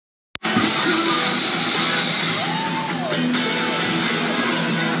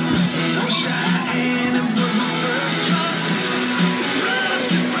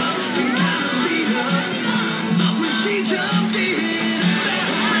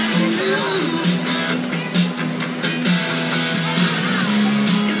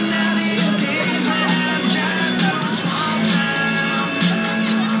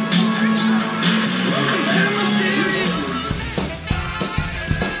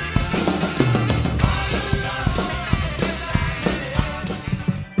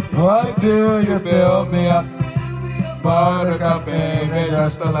Why do you build me up? Buttercup, baby,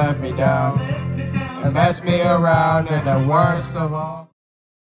 just to let me down and mess me around, and the worst of all.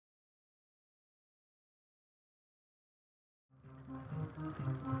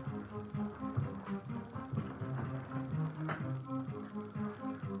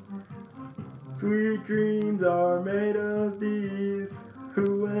 Sweet dreams are made of these.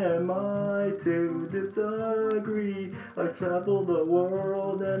 Who am I to disagree? I've traveled the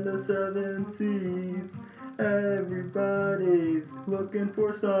world and the seven seas. Everybody's looking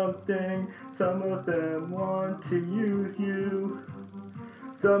for something. Some of them want to use you.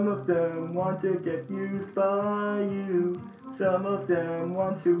 Some of them want to get used by you. Some of them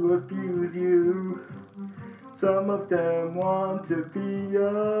want to abuse you. Some of them want to be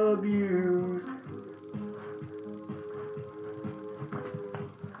abused.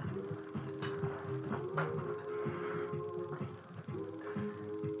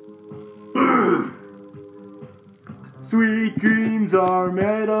 Sweet dreams are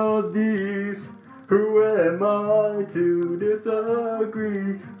made of these. Who am I to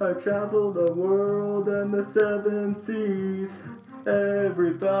disagree? I've traveled the world and the seven seas.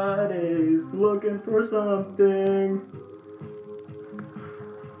 Everybody's looking for something.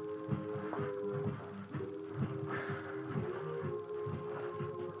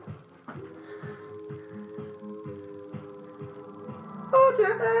 Hold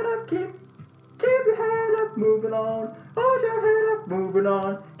your head up, keep your head up, moving on. Hold your head up, moving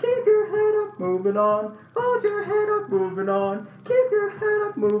on. Keep your head up, moving on. Hold your head up, moving on. Keep your head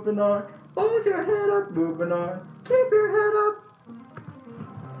up, moving on. Hold your head up, moving on. Keep your head up.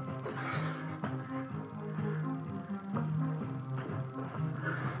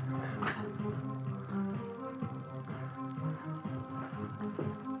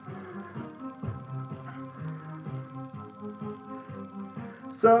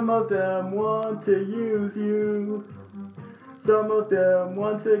 Some of them want to use you. Some of them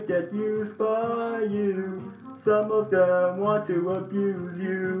want to get used by you. Some of them want to abuse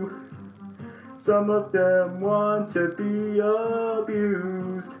you. Some of them want to be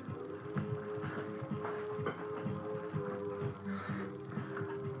abused.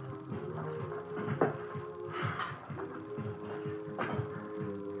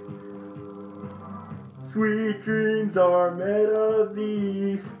 Sweet dreams are made of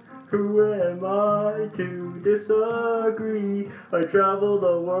these. Who am I to disagree? I travel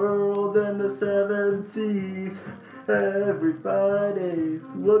the world and the seven seas. Everybody's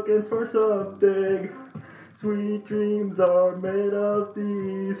looking for something. Sweet dreams are made of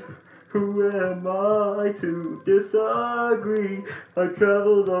these. Who am I to disagree? I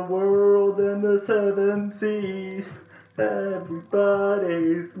travel the world and the seven seas.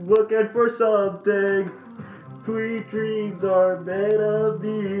 Everybody's looking for something. Sweet dreams are made of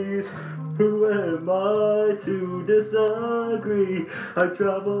these. Who am I to disagree? I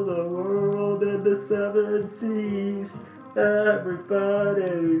travel the world and the seven seas.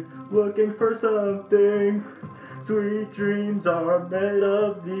 Everybody's looking for something. Sweet dreams are made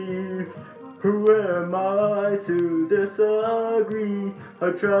of these. Who am I to disagree?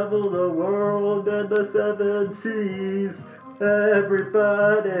 I travel the world and the seven seas.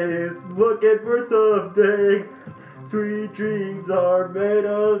 Everybody's looking for something. Sweet dreams are made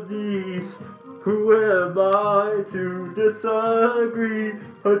of these. Who am I to disagree?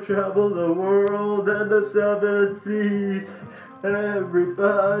 I travel the world and the seven seas.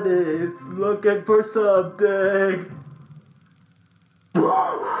 Everybody's looking for something.